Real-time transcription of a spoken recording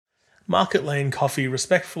Market Lane Coffee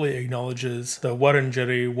respectfully acknowledges the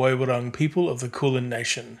Wurundjeri Woiwurrung people of the Kulin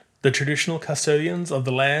Nation, the traditional custodians of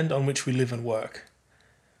the land on which we live and work.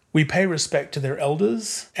 We pay respect to their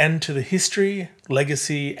elders and to the history,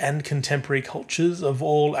 legacy and contemporary cultures of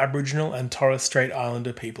all Aboriginal and Torres Strait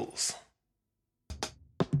Islander peoples.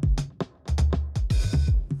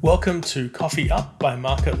 Welcome to Coffee Up by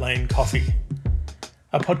Market Lane Coffee,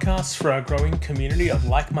 a podcast for our growing community of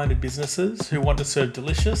like-minded businesses who want to serve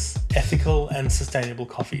delicious, ethical and sustainable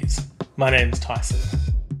coffees. My name's Tyson.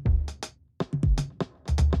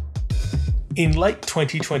 In late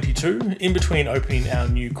 2022, in between opening our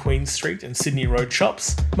new Queen Street and Sydney Road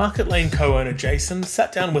shops, Market Lane co-owner Jason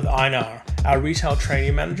sat down with Einar, our retail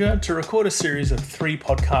training manager, to record a series of 3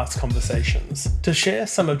 podcast conversations to share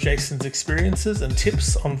some of Jason's experiences and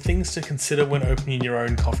tips on things to consider when opening your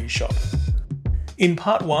own coffee shop. In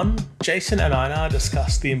part 1, Jason and Einar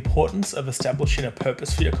discussed the importance of establishing a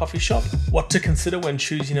purpose for your coffee shop, what to consider when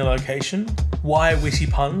choosing a location, why witty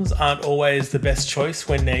puns aren't always the best choice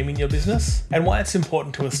when naming your business, and why it's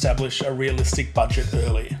important to establish a realistic budget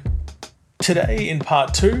early. Today, in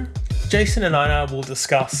part 2, Jason and Einar will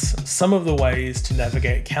discuss some of the ways to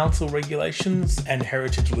navigate council regulations and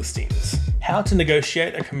heritage listings, how to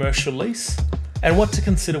negotiate a commercial lease, and what to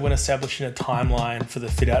consider when establishing a timeline for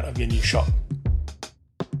the fit-out of your new shop.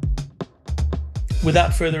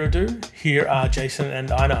 Without further ado, here are Jason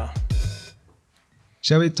and Einar.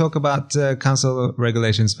 Shall we talk about council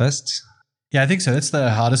regulations first? Yeah, I think so. It's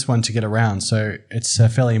the hardest one to get around, so it's a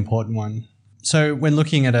fairly important one. So when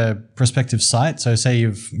looking at a prospective site, so say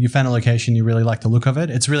you found a location, you really like the look of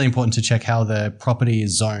it, it's really important to check how the property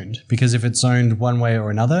is zoned, because if it's zoned one way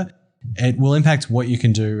or another, it will impact what you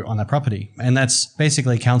can do on that property. And that's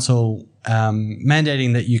basically council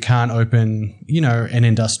mandating that you can't open, an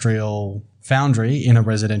industrial foundry in a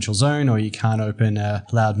residential zone, or you can't open a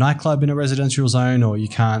loud nightclub in a residential zone, or you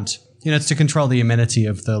can't, it's to control the amenity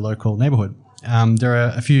of the local neighborhood. There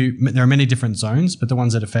are many different zones, but the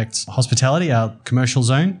ones that affect hospitality are commercial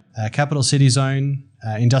zone, capital city zone,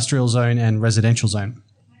 industrial zone, and residential zone.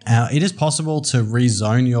 It is possible to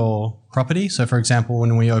rezone your property. So for example,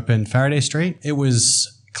 when we opened Faraday Street, it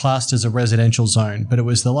was classed as a residential zone, but it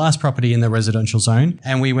was the last property in the residential zone.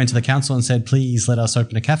 And we went to the council and said, please let us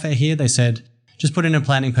open a cafe here. They said, just put in a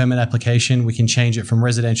planning permit application. We can change it from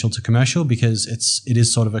residential to commercial because it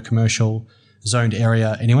is sort of a commercial zoned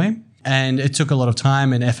area anyway. And it took a lot of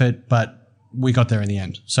time and effort, but we got there in the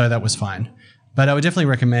end. So that was fine. But I would definitely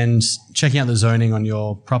recommend checking out the zoning on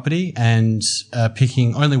your property and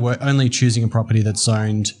picking only choosing a property that's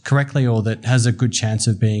zoned correctly or that has a good chance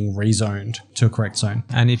of being rezoned to a correct zone.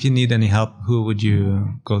 And if you need any help, who would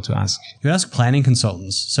you go to ask? You would ask planning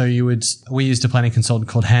consultants. So we used a planning consultant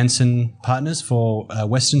called Hanson Partners for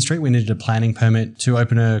Western Street. We needed a planning permit to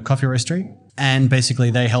open a coffee roastery. And basically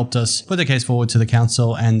they helped us put the case forward to the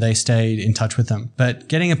council and they stayed in touch with them. But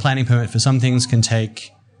getting a planning permit for some things can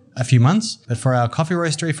take a few months. But for our coffee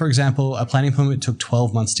roastery, for example, a planning permit took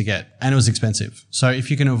 12 months to get and it was expensive. So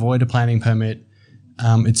if you can avoid a planning permit,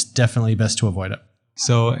 it's definitely best to avoid it.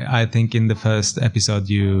 So I think in the first episode,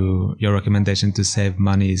 your recommendation to save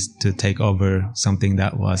money is to take over something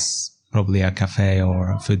that was probably a cafe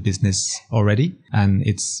or a food business already. And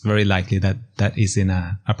it's very likely that that is in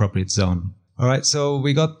an appropriate zone. All right, so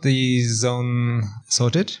we got the zone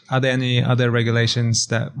sorted. Are there any other regulations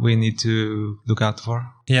that we need to look out for?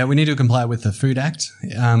 Yeah, we need to comply with the Food Act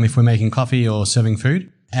if we're making coffee or serving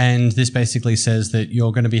food. And this basically says that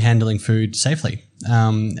you're going to be handling food safely.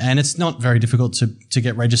 And it's not very difficult to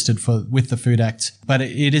get registered with the Food Act, but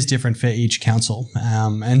it is different for each council.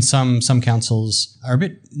 And some councils are a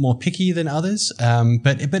bit more picky than others.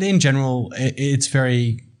 But in general, it's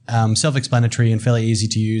very self-explanatory and fairly easy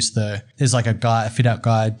to use. There's like a fit-out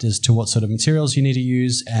guide as to what sort of materials you need to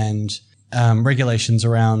use and regulations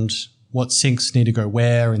around what sinks need to go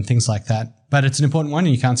where and things like that. But it's an important one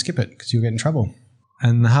and you can't skip it because you'll get in trouble.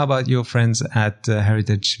 And how about your friends at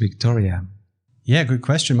Heritage Victoria? Yeah, good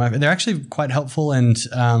question. They're actually quite helpful and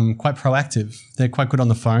quite proactive. They're quite good on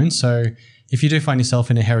the phone. So if you do find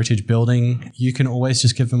yourself in a heritage building, you can always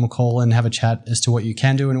just give them a call and have a chat as to what you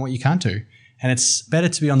can do and what you can't do. And it's better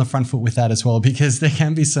to be on the front foot with that as well, because there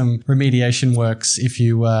can be some remediation works if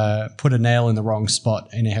you put a nail in the wrong spot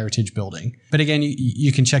in a heritage building. But again,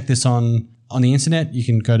 you can check this on the internet. You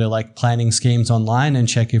can go to like planning schemes online and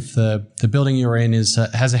check if the building you're in has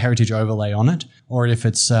a heritage overlay on it, or if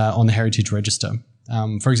it's on the heritage register.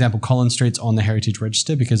 For example, Collins Street's on the heritage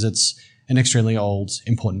register because it's an extremely old,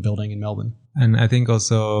 important building in Melbourne. And I think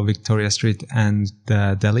also Victoria Street and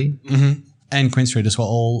the Delhi. Mm-hmm. And Queen Street as well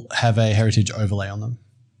all have a heritage overlay on them.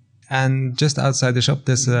 And just outside the shop,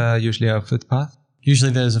 there's usually a footpath.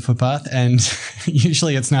 Usually there's a footpath, and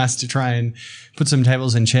usually it's nice to try and put some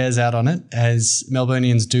tables and chairs out on it, as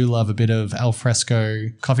Melburnians do love a bit of al fresco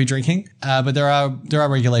coffee drinking. But there are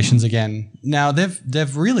regulations again. Now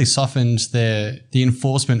they've really softened the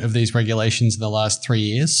enforcement of these regulations in the last 3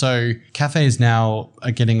 years. So cafes now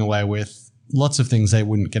are getting away with lots of things they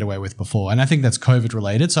wouldn't get away with before. And I think that's COVID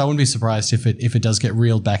related. So I wouldn't be surprised if it does get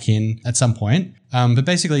reeled back in at some point. But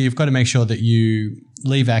basically you've got to make sure that you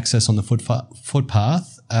leave access on the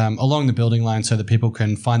footpath along the building line so that people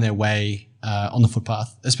can find their way on the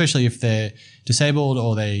footpath, especially if they're disabled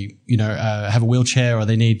or they, have a wheelchair or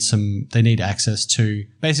they need access to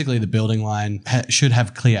basically the building line should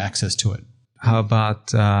have clear access to it. How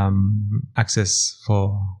about access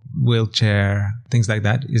for wheelchair, things like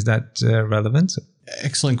that? Is that relevant?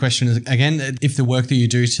 Excellent question. Again, if the work that you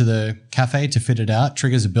do to the cafe to fit it out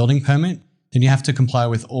triggers a building permit, then you have to comply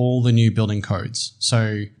with all the new building codes.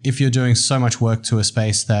 So if you're doing so much work to a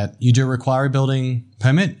space that you do require a building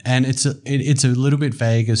permit, and it's a little bit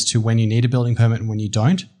vague as to when you need a building permit and when you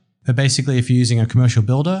don't. But basically, if you're using a commercial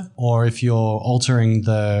builder or if you're altering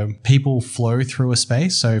the people flow through a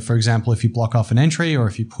space, so for example, if you block off an entry or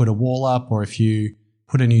if you put a wall up or if you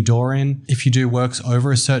put a new door in, if you do works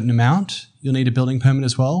over a certain amount, you'll need a building permit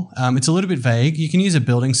as well. It's a little bit vague. You can use a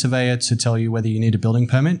building surveyor to tell you whether you need a building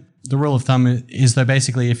permit. The rule of thumb is though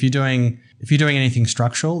basically if you're doing anything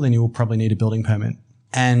structural, then you will probably need a building permit.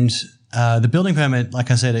 And the building permit,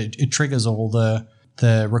 like I said, it triggers all the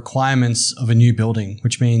requirements of a new building,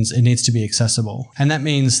 which means it needs to be accessible. And that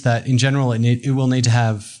means that in general, it will need to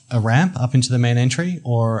have a ramp up into the main entry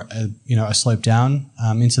or a slope down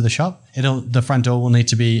into the shop. The front door will need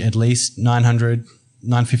to be at least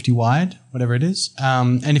 950 wide, whatever it is.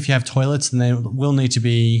 And if you have toilets, then they will need to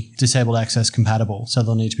be disabled access compatible. So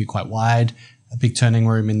they'll need to be quite wide, a big turning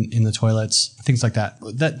room in the toilets, things like that.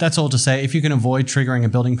 That's all to say, if you can avoid triggering a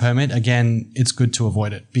building permit, again, it's good to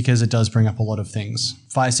avoid it because it does bring up a lot of things.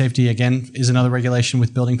 Fire safety, again, is another regulation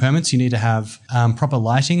with building permits. You need to have proper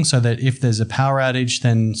lighting so that if there's a power outage,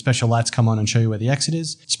 then special lights come on and show you where the exit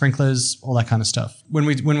is, sprinklers, all that kind of stuff. When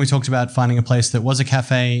we talked about finding a place that was a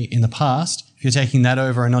cafe in the past, if you're taking that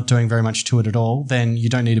over and not doing very much to it at all, then you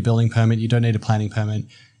don't need a building permit, you don't need a planning permit.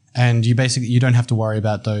 And you don't have to worry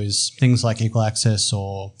about those things like equal access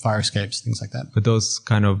or fire escapes, things like that. But those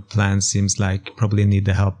kind of plans seems like probably need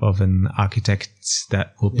the help of an architect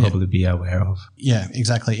that will probably be aware of. Yeah,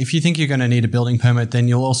 exactly. If you think you're going to need a building permit, then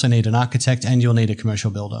you'll also need an architect and you'll need a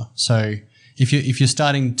commercial builder. So if you're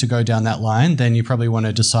starting to go down that line, then you probably want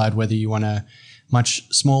to decide whether you want a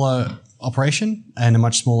much smaller operation and a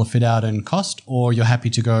much smaller fit out and cost, or you're happy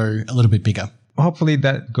to go a little bit bigger. Hopefully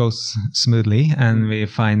that goes smoothly and we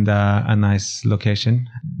find a nice location.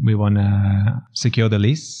 We want to secure the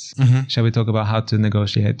lease. Mm-hmm. Shall we talk about how to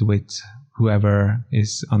negotiate with whoever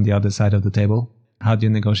is on the other side of the table? How do you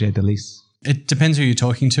negotiate the lease? It depends who you're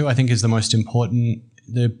talking to, I think is the most important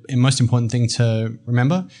thing to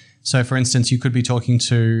remember. So for instance, you could be talking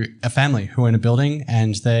to a family who own a building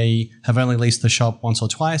and they have only leased the shop once or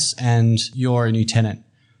twice and you're a new tenant.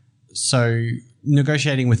 So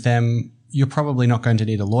negotiating with them, you're probably not going to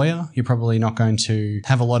need a lawyer. You're probably not going to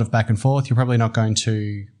have a lot of back and forth. You're probably not going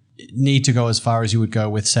to need to go as far as you would go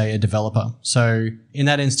with, say, a developer. So in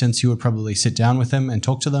that instance, you would probably sit down with them and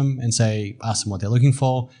talk to them and ask them what they're looking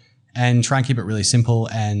for and try and keep it really simple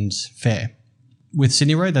and fair. With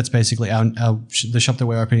Sydney Road, that's basically the shop that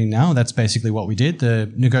we're opening now. That's basically what we did. The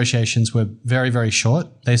negotiations were very, very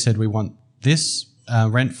short. They said, we want this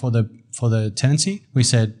rent for the tenancy. We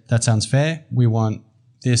said, that sounds fair. We want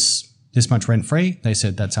this much rent free. They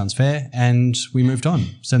said that sounds fair, and we moved on.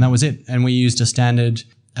 So that was it. And we used a standard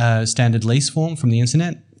lease form from the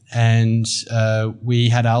internet, and we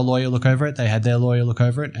had our lawyer look over it. They had their lawyer look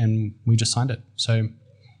over it, and we just signed it. So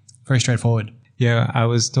very straightforward. Yeah, I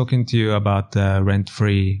was talking to you about the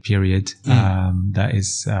rent-free period. That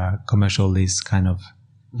is commercial lease kind of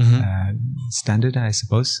standard, I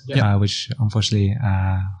suppose, which unfortunately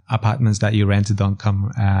apartments that you rent don't come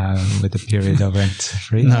with a period of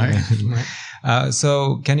rent-free. No.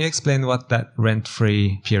 So can you explain what that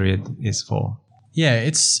rent-free period is for? Yeah,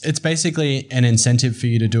 it's basically an incentive for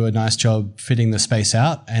you to do a nice job fitting the space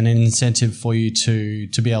out and an incentive for you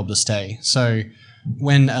to be able to stay. So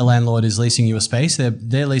when a landlord is leasing you a space,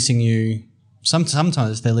 they're leasing you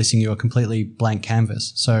sometimes they're leasing you a completely blank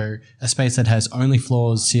canvas. So a space that has only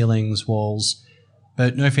floors, ceilings, walls,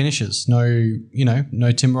 but no finishes, no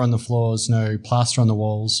timber on the floors, no plaster on the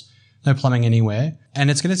walls, no plumbing anywhere. And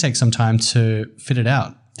it's going to take some time to fit it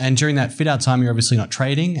out. And during that fit out time, you're obviously not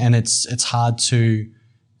trading, and it's hard to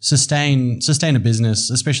sustain a business,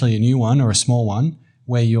 especially a new one or a small one,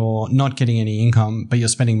 where you're not getting any income, but you're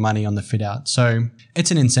spending money on the fit out. So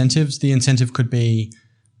it's an incentive. The incentive could be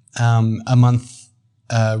a month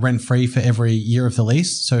rent-free for every year of the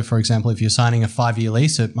lease. So for example, if you're signing a 5-year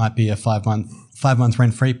lease, it might be a 5-month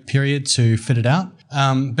rent-free period to fit it out.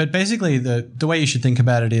 But basically the way you should think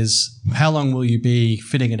about it is how long will you be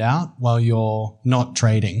fitting it out while you're not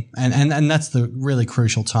trading? And that's the really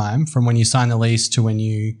crucial time from when you sign the lease to when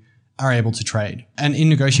you are able to trade. And in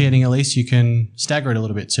negotiating a lease, you can stagger it a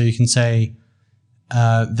little bit. So you can say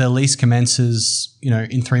the lease commences,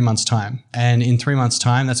 in 3 months' time. And in 3 months'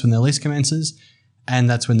 time, that's when the lease commences. And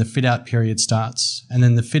that's when the fit out period starts. And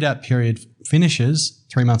then the fit out period finishes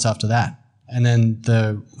 3 months after that. And then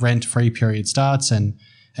the rent-free period starts and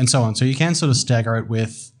so on. So you can sort of stagger it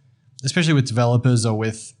with, especially with developers or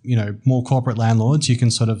with, more corporate landlords, you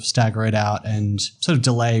can sort of stagger it out and sort of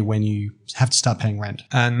delay when you have to start paying rent.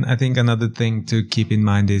 And I think another thing to keep in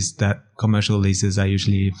mind is that commercial leases are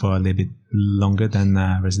usually for a little bit longer than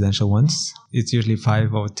residential ones. It's usually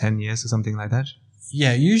 5 or 10 years or something like that.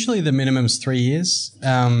 Yeah, usually the minimum is 3 years.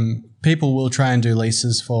 People will try and do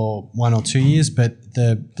leases for 1 or 2 years, but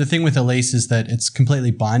the thing with a lease is that it's completely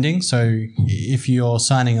binding. So if you're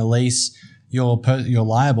signing a lease, you're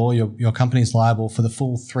liable, your company's liable for the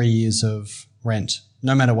full 3 years of rent,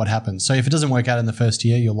 no matter what happens. So if it doesn't work out in the first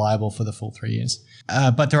year, you're liable for the full 3 years.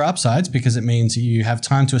 But there are upsides because it means you have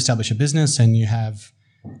time to establish a business and you have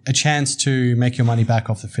a chance to make your money back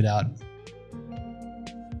off the fit out.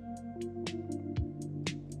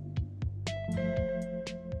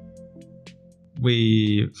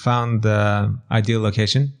 We found the ideal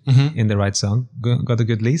location in the right zone. Got a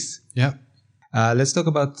good lease. Yeah. Let's talk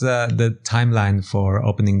about the timeline for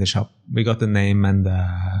opening the shop. We got the name and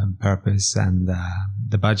the purpose and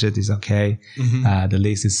the budget is okay. The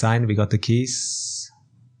lease is signed. We got the keys.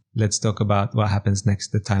 Let's talk about what happens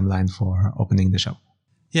next, the timeline for opening the shop.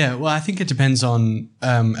 Yeah, well, I think it depends on,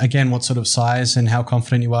 again, what sort of size and how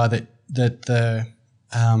confident you are that the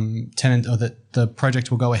tenant or that the project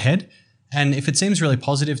will go ahead. And if it seems really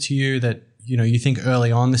positive to you that, you think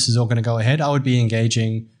early on this is all going to go ahead, I would be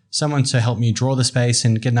engaging someone to help me draw the space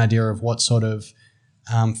and get an idea of what sort of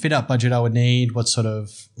fit out budget I would need, what sort of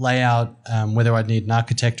layout, whether I'd need an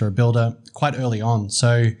architect or a builder quite early on.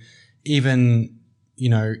 So even,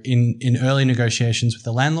 in early negotiations with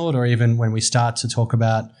the landlord, or even when we start to talk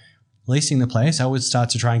about leasing the place, I would start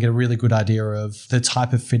to try and get a really good idea of the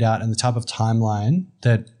type of fit out and the type of timeline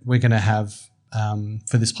that we're going to have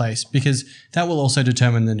for this place, because that will also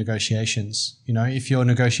determine the negotiations. If you're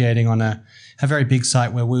negotiating on a very big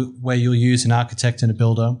site where you'll use an architect and a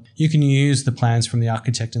builder, you can use the plans from the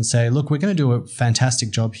architect and say, look, we're going to do a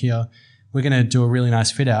fantastic job here. We're going to do a really nice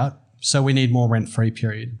fit out. So we need more rent-free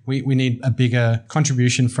period. We need a bigger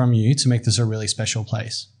contribution from you to make this a really special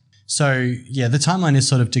place. So yeah, the timeline is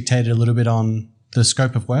sort of dictated a little bit on the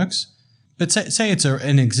scope of works. But say it's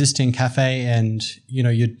an existing cafe and,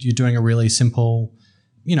 you're doing a really simple,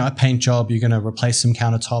 a paint job, you're going to replace some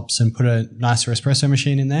countertops and put a nicer espresso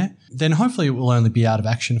machine in there, then hopefully it will only be out of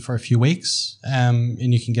action for a few weeks and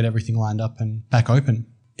you can get everything lined up and back open.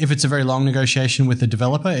 If it's a very long negotiation with the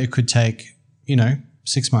developer, it could take,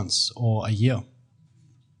 6 months or a year,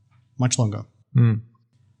 much longer.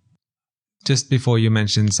 Just before you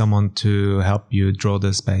mentioned someone to help you draw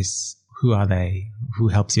the space, who are they? Who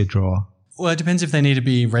helps you draw? Well, it depends if they need to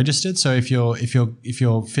be registered. So if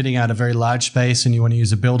you're fitting out a very large space and you want to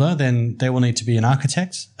use a builder, then they will need to be an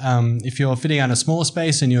architect. If you're fitting out a smaller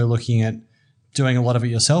space and you're looking at doing a lot of it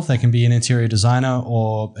yourself, they can be an interior designer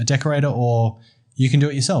or a decorator, or you can do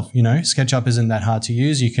it yourself. SketchUp isn't that hard to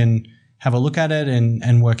use. You can have a look at it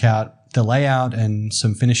and work out the layout and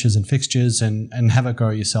some finishes and fixtures and have it go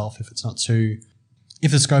yourself if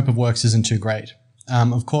the scope of works isn't too great.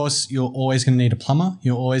 Of course, you're always going to need a plumber.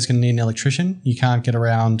 You're always going to need an electrician. You can't get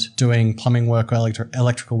around doing plumbing work or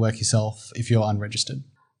electrical work yourself if you're unregistered.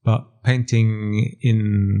 But painting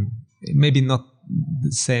in maybe not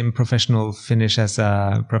the same professional finish as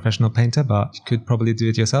a professional painter, but you could probably do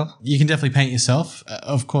it yourself. You can definitely paint yourself.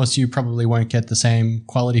 Of course, you probably won't get the same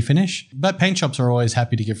quality finish, but paint shops are always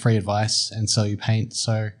happy to give free advice and sell you paint.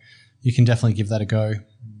 So you can definitely give that a go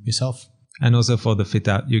yourself. And also for the fit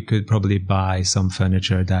out, you could probably buy some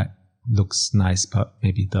furniture that looks nice, but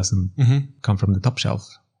maybe doesn't come from the top shelf.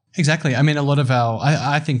 Exactly. I mean,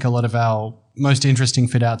 I think a lot of our most interesting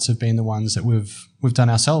fit outs have been the ones that we've done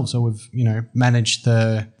ourselves, or we've, managed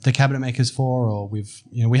the cabinet makers for, or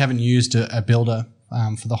we haven't used a builder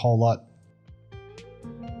for the whole lot.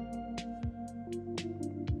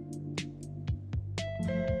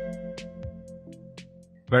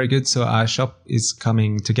 Very good. So our shop is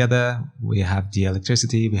coming together. We have the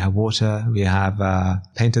electricity, we have water, we have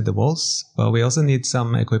painted the walls, but we also need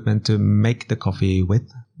some equipment to make the coffee with.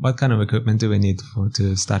 What kind of equipment do we need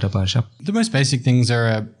to start up our shop? The most basic things are,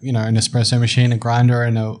 an espresso machine, a grinder,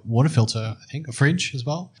 and a water filter, I think, a fridge as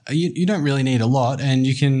well. You don't really need a lot, and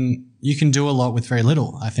you can do a lot with very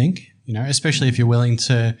little, I think, especially if you're willing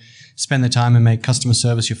to spend the time and make customer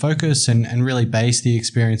service your focus and really base the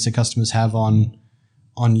experience that customers have on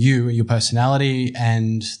you, your personality,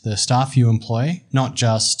 and the staff you employ, not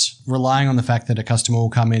just relying on the fact that a customer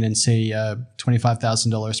will come in and see a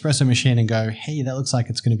 $25,000 espresso machine and go, hey, that looks like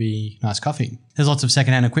it's going to be nice coffee. There's lots of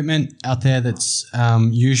secondhand equipment out there that's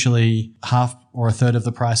usually half or a third of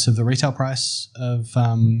the price of the retail price of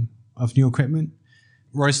new equipment.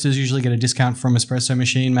 Roasters usually get a discount from espresso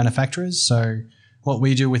machine manufacturers. So what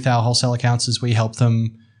we do with our wholesale accounts is we help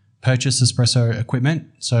them purchase espresso equipment.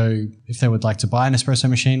 So if they would like to buy an espresso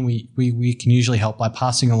machine, we can usually help by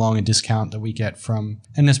passing along a discount that we get from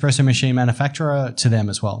an espresso machine manufacturer to them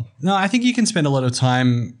as well. No, I think you can spend a lot of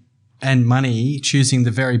time and money choosing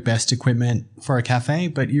the very best equipment for a cafe,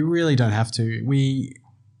 but you really don't have to. We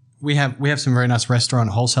have some very nice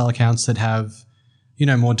restaurant wholesale accounts that have,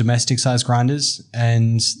 more domestic size grinders,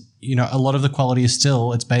 and a lot of the quality is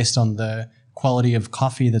still, it's based on the quality of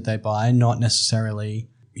coffee that they buy, not necessarily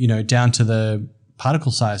down to the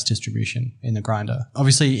particle size distribution in the grinder.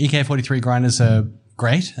 Obviously, EK43 grinders are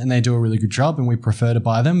great and they do a really good job and we prefer to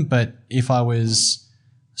buy them. But if I was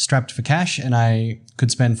strapped for cash and I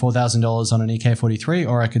could spend $4,000 on an EK43,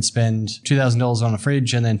 or I could spend $2,000 on a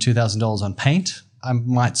fridge and then $2,000 on paint, I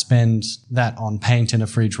might spend that on paint and a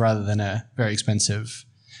fridge rather than a very expensive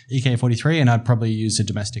EK43, and I'd probably use a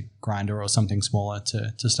domestic grinder or something smaller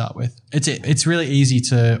to start with. It's really easy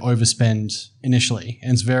to overspend initially,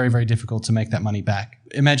 and it's very, very difficult to make that money back.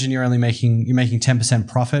 Imagine you're making 10%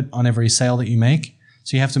 profit on every sale that you make.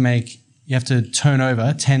 So you have to turn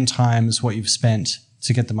over 10 times what you've spent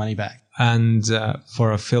to get the money back. And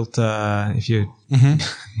for a filter, if you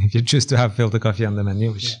if you choose to have filter coffee on the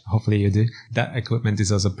menu, which hopefully you do, that equipment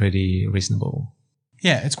is also pretty reasonable.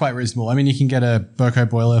 Yeah, it's quite reasonable. I mean, you can get a Burco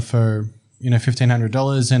boiler for,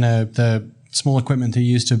 $1,500, and the small equipment they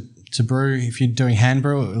use to brew, if you're doing hand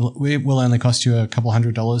brew, it will only cost you a couple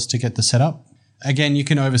 $100 to get the setup. Again, you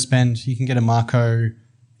can overspend. You can get a Marco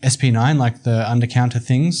SP9, like the under-counter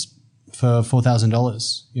things, for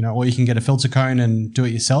 $4,000, or you can get a filter cone and do it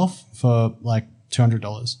yourself for like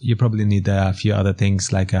 $200. You probably need a few other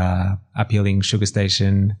things like appealing sugar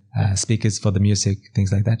station, speakers for the music,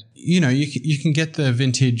 things like that. You can get the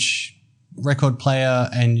vintage record player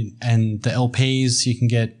and the LPs. You can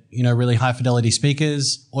get, really high fidelity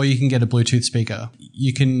speakers, or you can get a Bluetooth speaker.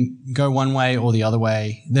 You can go one way or the other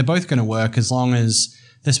way. They're both going to work as long as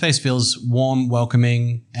the space feels warm,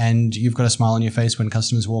 welcoming, and you've got a smile on your face when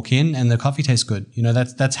customers walk in and the coffee tastes good.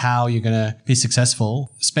 That's how you're going to be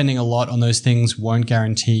successful. Spending a lot on those things won't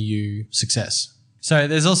guarantee you success. So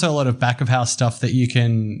there's also a lot of back of house stuff that you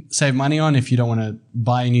can save money on. If you don't want to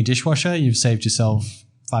buy a new dishwasher, you've saved yourself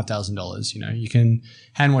 $5,000. You can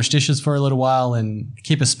hand wash dishes for a little while and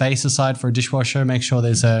keep a space aside for a dishwasher. Make sure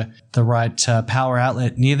there's the right power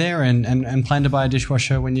outlet near there, and plan to buy a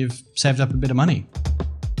dishwasher when you've saved up a bit of money.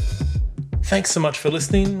 Thanks so much for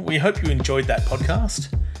listening. We hope you enjoyed that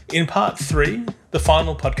podcast. In part 3, the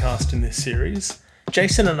final podcast in this series,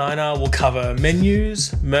 Jason and Einar will cover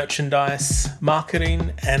menus, merchandise,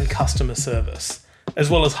 marketing, and customer service, as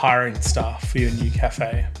well as hiring staff for your new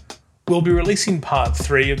cafe. We'll be releasing part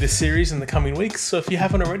 3 of this series in the coming weeks, so if you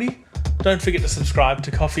haven't already, don't forget to subscribe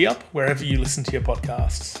to Coffee Up wherever you listen to your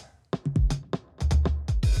podcasts.